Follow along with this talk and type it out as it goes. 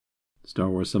Star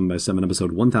Wars 7 by 7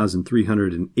 episode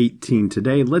 1318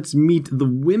 today. Let's meet the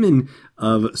women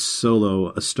of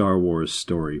Solo, a Star Wars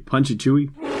story. Punch it, Chewie.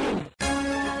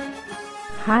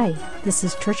 Hi, this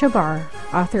is Trisha Barr,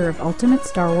 author of Ultimate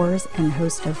Star Wars and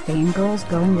host of Fangirls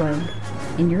Going Rogue,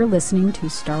 and you're listening to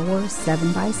Star Wars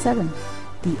 7 by 7,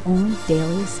 the only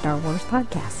daily Star Wars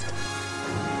podcast.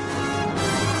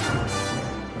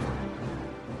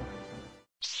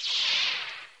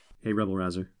 Hey, Rebel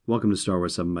Rouser. Welcome to Star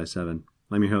Wars 7 by 7.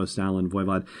 I'm your host, Alan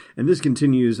Voivod, and this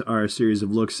continues our series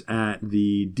of looks at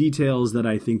the details that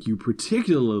I think you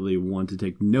particularly want to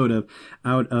take note of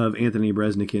out of Anthony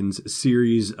Breznican's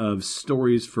series of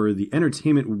stories for the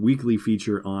Entertainment Weekly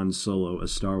feature on Solo, a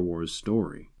Star Wars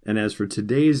story. And as for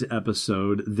today's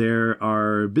episode, there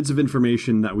are bits of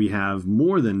information that we have,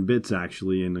 more than bits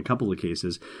actually in a couple of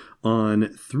cases, on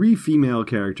three female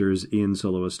characters in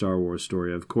Solo, a Star Wars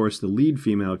story. Of course, the lead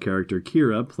female character,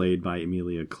 Qi'ra, played by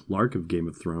Emilia Clarke of Game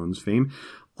of Thrones fame.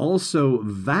 Also,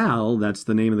 Val, that's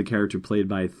the name of the character played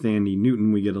by Thandie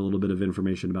Newton. We get a little bit of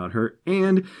information about her.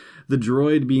 And the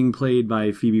droid being played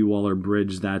by Phoebe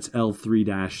Waller-Bridge, that's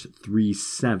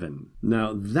L3-37.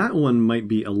 Now, that one might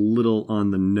be a little on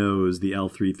the nose, the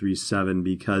L337,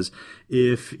 because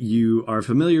if you are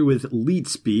familiar with Leet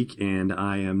Speak, and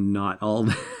I am not all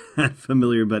that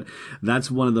familiar, but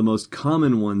that's one of the most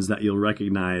common ones that you'll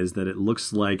recognize, that it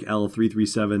looks like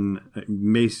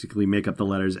L337 basically make up the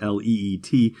letters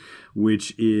LEET,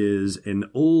 which is an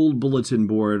old bulletin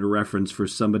board reference for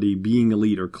somebody being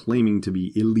elite or claiming to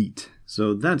be elite.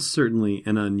 So that's certainly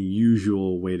an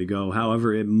unusual way to go.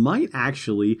 However, it might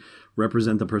actually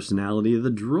represent the personality of the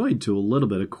droid to a little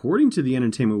bit. According to the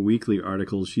Entertainment Weekly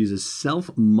article, she's a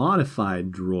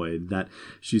self-modified droid, that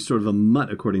she's sort of a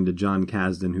mutt, according to Jon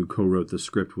Kasdan, who co-wrote the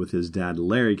script with his dad,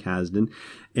 Larry Kasdan.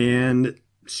 And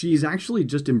she's actually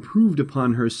just improved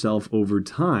upon herself over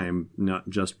time, not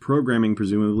just programming,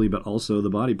 presumably, but also the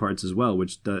body parts as well,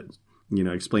 which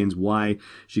explains why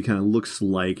she kind of looks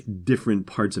like different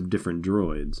parts of different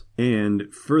droids.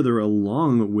 And further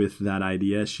along with that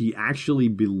idea, she actually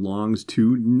belongs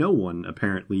to no one,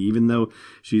 apparently. Even though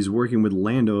she's working with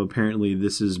Lando, apparently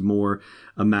this is more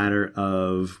a matter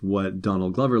of what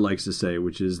Donald Glover likes to say,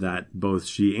 which is that both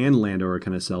she and Lando are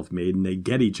kind of self-made, and they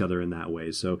get each other in that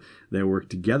way. So they work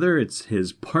together. It's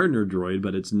his partner droid,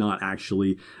 but it's not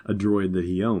actually a droid that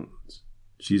he owns.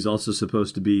 She's also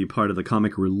supposed to be part of the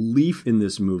comic relief in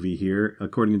this movie here.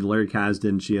 According to Larry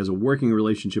Kasdan, she has a working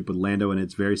relationship with Lando, and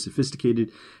it's very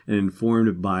sophisticated and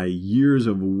informed by years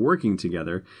of working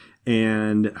together.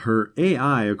 And her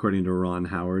AI, according to Ron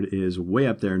Howard, is way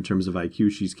up there in terms of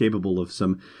IQ. She's capable of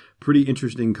some pretty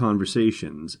interesting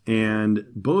conversations. And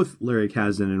both Larry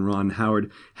Kasdan and Ron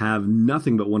Howard have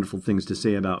nothing but wonderful things to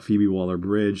say about Phoebe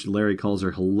Waller-Bridge. Larry calls her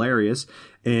hilarious,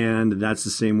 and that's the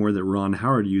same word that Ron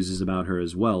Howard uses about her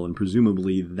as well. And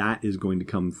presumably that is going to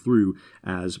come through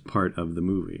as part of the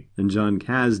movie. And Jon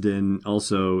Kasdan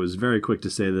also is very quick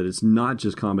to say that it's not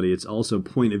just comedy, it's also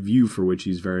point of view, for which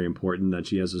he's very important, that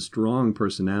she has a strong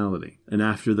personality. And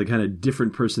after the kind of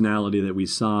different personality that we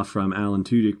saw from Alan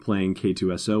Tudyk playing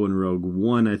K2SO in Rogue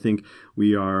One, I think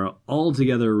we are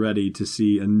altogether ready to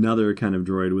see another kind of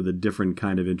droid with a different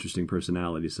kind of interesting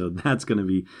personality. So that's going to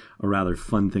be a rather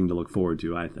fun thing to look forward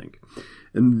to, I think.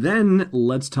 And then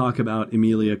let's talk about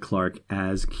Emilia Clarke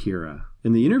as Qi'ra.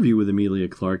 And the interview with Emilia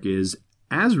Clarke is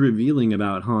as revealing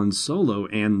about Han Solo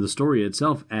and the story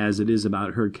itself as it is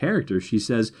about her character. She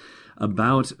says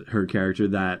about her character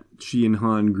that she and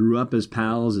Han grew up as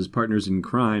pals, as partners in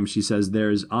crime. She says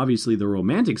there's obviously the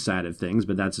romantic side of things,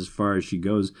 but that's as far as she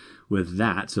goes with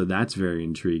that, so that's very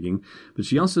intriguing. But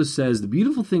she also says the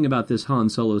beautiful thing about this Han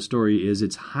Solo story is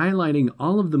it's highlighting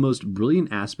all of the most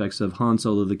brilliant aspects of Han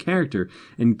Solo the character,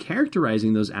 and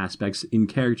characterizing those aspects in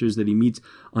characters that he meets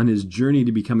on his journey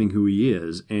to becoming who he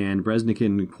is. And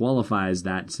Breznican qualifies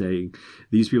that, saying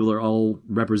these people are all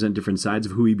represent different sides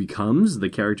of who he becomes, the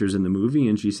characters in the movie,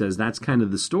 and she says that's kind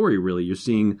of the story, really. You're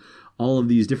seeing all of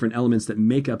these different elements that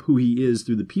make up who he is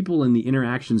through the people and the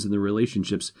interactions and the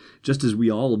relationships, just as we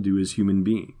all do as human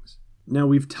beings. Now,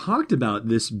 we've talked about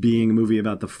this being a movie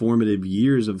about the formative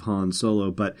years of Han Solo,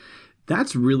 but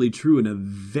that's really true in a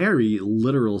very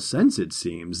literal sense, it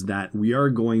seems, that we are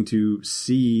going to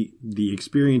see the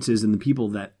experiences and the people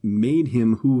that made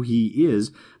him who he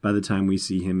is by the time we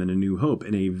see him in A New Hope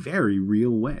in a very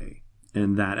real way.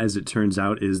 And that, as it turns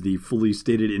out, is the fully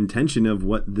stated intention of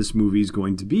what this movie is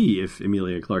going to be, if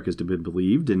Emilia Clarke is to be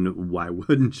believed, and why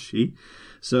wouldn't she?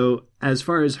 So, as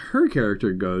far as her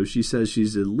character goes, she says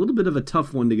she's a little bit of a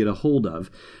tough one to get a hold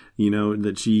of.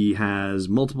 that she has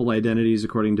multiple identities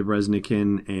according to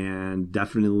Breznican, and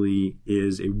definitely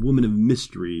is a woman of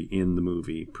mystery in the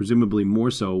movie. Presumably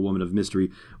more so a woman of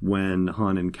mystery when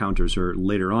Han encounters her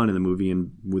later on in the movie,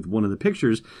 and with one of the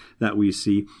pictures that we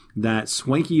see, that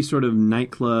swanky sort of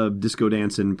nightclub disco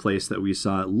dancing place that we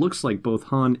saw, it looks like both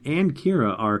Han and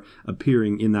Qi'ra are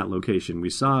appearing in that location. We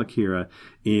saw Qi'ra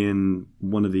in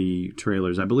one of the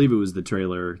trailers. I believe it was the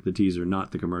trailer, the teaser,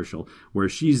 not the commercial, where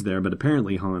she's there, but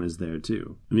apparently Han is there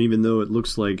too. And even though it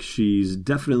looks like she's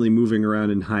definitely moving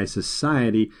around in high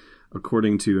society,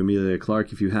 according to Emilia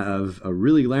Clarke, if you have a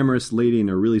really glamorous lady in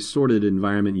a really sordid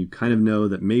environment, you kind of know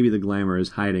that maybe the glamour is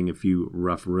hiding a few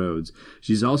rough roads.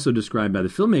 She's also described by the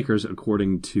filmmakers,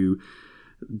 according to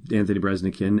Anthony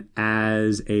Breznican,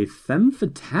 as a femme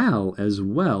fatale as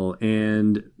well.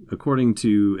 And according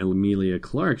to Emilia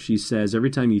Clarke, she says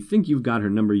every time you think you've got her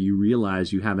number, you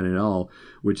realize you haven't at all,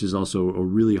 which is also a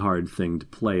really hard thing to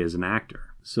play as an actor.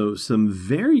 So some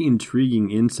very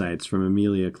intriguing insights from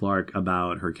Emilia Clarke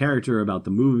about her character, about the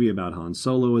movie, about Han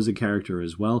Solo as a character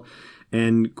as well.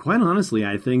 And quite honestly,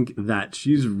 I think that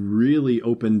she's really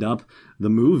opened up the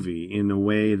movie in a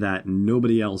way that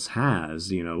nobody else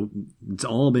has. It's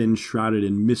all been shrouded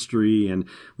in mystery, and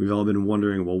we've all been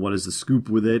wondering, well, what is the scoop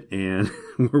with it? And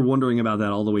we're wondering about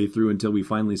that all the way through until we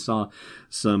finally saw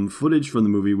some footage from the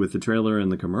movie with the trailer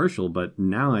and the commercial. But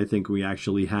now I think we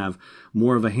actually have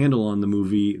more of a handle on the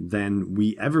movie than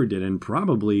we ever did, and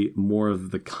probably more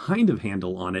of the kind of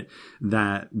handle on it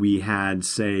that we had,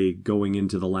 say, going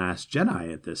into The Last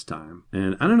Jedi at this time.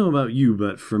 And I don't know about you,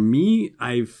 but for me,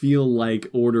 I feel like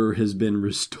order has been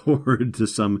restored to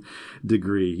some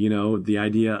degree. The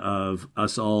idea of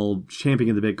us all champing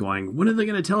at the bit going, when are they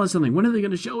going to tell us something? When are they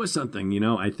going to show us something?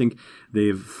 I think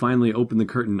they've finally opened the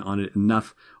curtain on it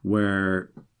enough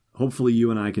where hopefully you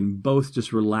and I can both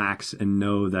just relax and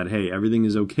know that, hey, everything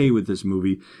is okay with this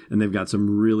movie, and they've got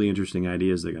some really interesting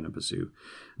ideas they're going to pursue.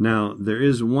 Now, there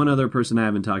is one other person I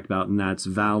haven't talked about, and that's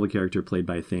Val, the character played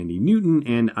by Thandie Newton,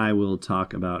 and I will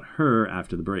talk about her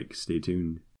after the break. Stay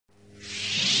tuned.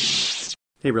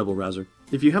 Hey Rebel Rouser.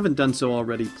 If you haven't done so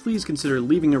already, please consider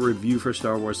leaving a review for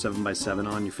Star Wars 7x7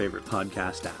 on your favorite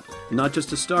podcast app. Not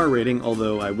just a star rating,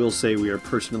 although I will say we are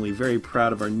personally very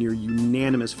proud of our near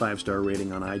unanimous 5-star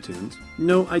rating on iTunes.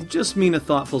 No, I just mean a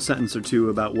thoughtful sentence or two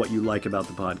about what you like about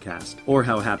the podcast, or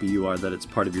how happy you are that it's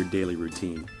part of your daily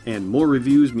routine. And more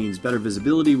reviews means better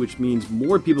visibility, which means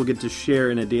more people get to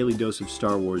share in a daily dose of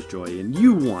Star Wars joy, and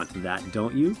you want that,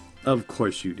 don't you? Of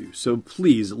course you do. So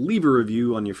please leave a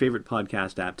review on your favorite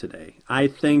podcast app today. I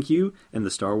thank you, and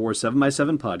the Star Wars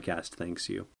 7x7 podcast thanks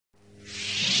you.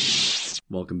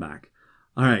 Welcome back.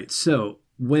 All right, so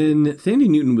when Thandie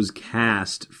Newton was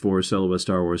cast for Solo: A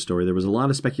Star Wars Story, there was a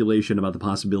lot of speculation about the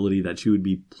possibility that she would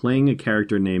be playing a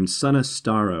character named Sana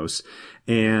Starros.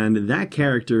 And that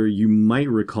character, you might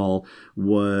recall,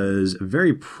 was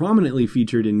very prominently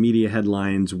featured in media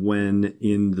headlines when,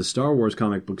 in the Star Wars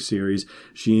comic book series,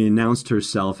 she announced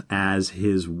herself as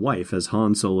his wife, as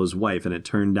Han Solo's wife. And it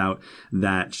turned out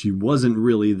that she wasn't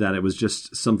really, that it was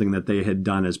just something that they had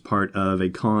done as part of a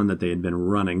con that they had been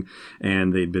running,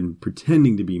 and they'd been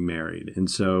pretending to be married. And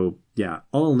so, yeah,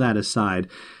 all that aside,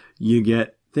 you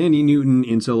get Thandie Newton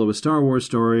in Solo: A Star Wars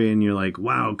Story, and you're like,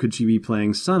 wow, could she be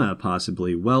playing Sana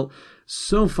possibly? Well,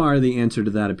 so far the answer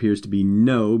to that appears to be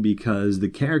no, because the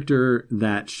character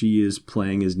that she is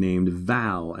playing is named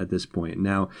Val at this point.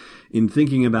 Now, in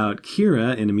thinking about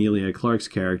Qi'ra and Emilia Clarke's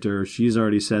character, she's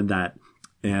already said that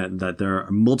there are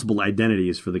multiple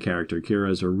identities for the character. Qi'ra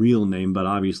is her real name, but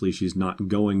obviously she's not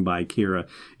going by Qi'ra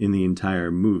in the entire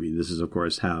movie. This is, of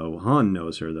course, how Han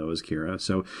knows her, though, as Qi'ra.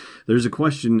 So there's a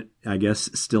question, I guess,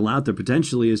 still out there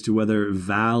potentially as to whether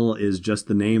Val is just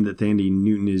the name that Thandie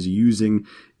Newton is using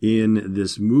in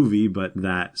this movie, but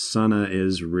that Sana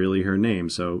is really her name.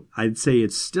 So I'd say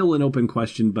it's still an open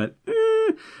question, but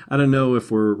I don't know if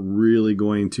we're really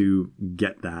going to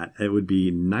get that. It would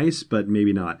be nice, but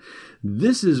maybe not.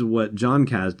 This is what Jon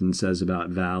Kasdan says about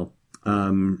Val.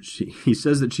 He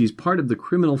says that she's part of the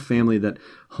criminal family that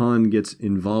Han gets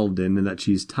involved in, and that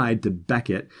she's tied to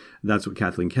Beckett. That's what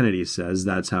Kathleen Kennedy says.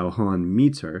 That's how Han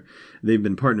meets her. They've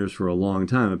been partners for a long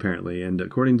time, apparently. And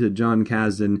according to Jon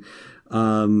Kasdan,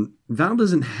 Val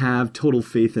doesn't have total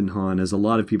faith in Han, as a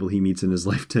lot of people he meets in his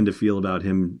life tend to feel about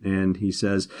him, and he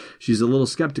says she's a little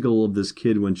skeptical of this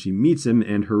kid when she meets him,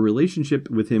 and her relationship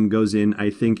with him goes in, I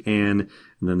think, and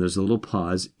then there's a little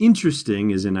pause.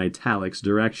 Interesting is in italics,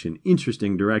 direction.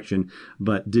 Interesting direction,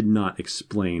 but did not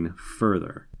explain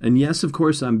further. And yes, of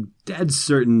course, I'm dead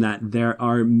certain that there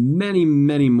are many,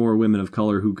 many more women of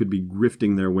color who could be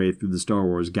grifting their way through the Star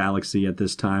Wars galaxy at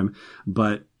this time,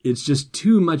 but it's just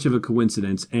too much of a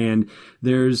coincidence. And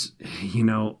there's,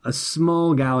 a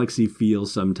small galaxy feel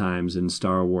sometimes in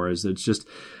Star Wars. It's just,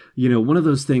 one of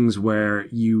those things where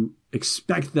you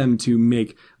expect them to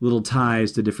make little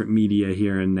ties to different media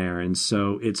here and there. And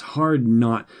so it's hard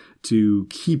not to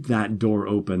keep that door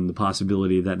open, the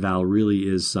possibility that Val really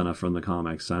is Sana from the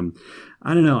comics.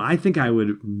 I don't know. I think I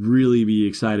would really be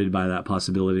excited by that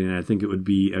possibility, and I think it would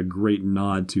be a great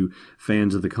nod to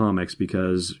fans of the comics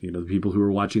because, the people who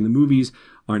are watching the movies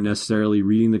aren't necessarily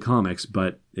reading the comics,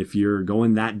 but if you're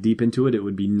going that deep into it, it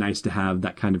would be nice to have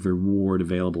that kind of reward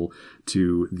available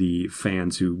to the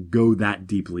fans who go that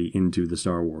deeply into the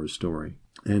Star Wars story.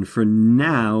 And for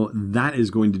now, that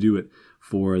is going to do it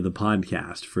for the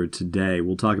podcast for today.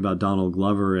 We'll talk about Donald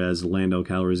Glover as Lando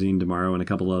Calrissian tomorrow and a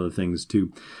couple other things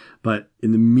too. But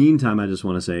in the meantime, I just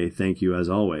want to say thank you as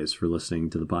always for listening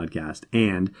to the podcast,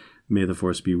 and may the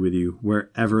Force be with you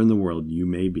wherever in the world you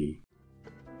may be.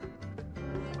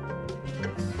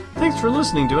 Thanks for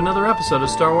listening to another episode of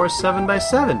Star Wars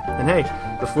 7x7. And hey,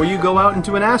 before you go out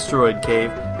into an asteroid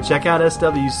cave, check out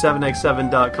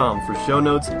SW7x7.com for show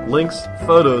notes, links,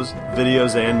 photos,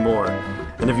 videos, and more.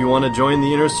 And if you want to join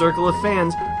the inner circle of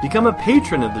fans, become a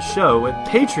patron of the show at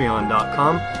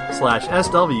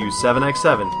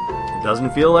patreon.com/SW7x7. It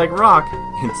doesn't feel like rock,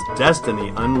 it's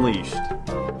destiny unleashed.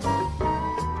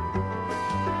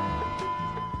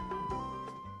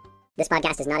 This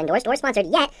podcast is not endorsed or sponsored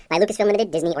yet by Lucasfilm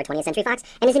Limited, Disney, or 20th Century Fox,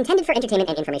 and is intended for entertainment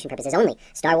and information purposes only.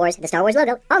 Star Wars, the Star Wars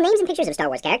logo, all names and pictures of Star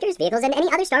Wars characters, vehicles, and any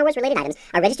other Star Wars-related items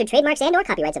are registered trademarks and/or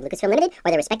copyrights of Lucasfilm Limited or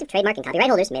their respective trademark and copyright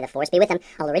holders. May the Force be with them.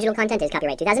 All original content is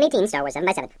copyright 2018 Star Wars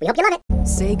 7x7. We hope you love it.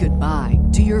 Say goodbye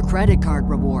to your credit card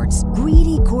rewards.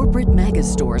 Greedy corporate mega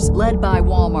stores, led by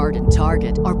Walmart and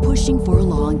Target, are pushing for a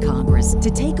law in Congress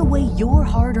to take away your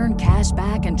hard-earned cash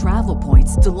back and travel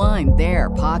points to line their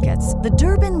pockets. The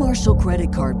Durbin-Marshall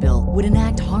credit card bill would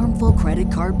enact harmful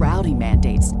credit card routing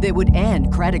mandates that would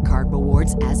end credit card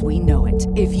rewards as we know it.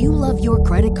 If you love your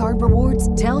credit card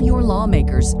rewards, tell your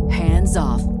lawmakers, hands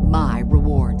off my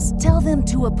rewards. Tell them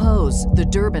to oppose the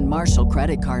Durbin-Marshall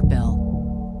credit card bill.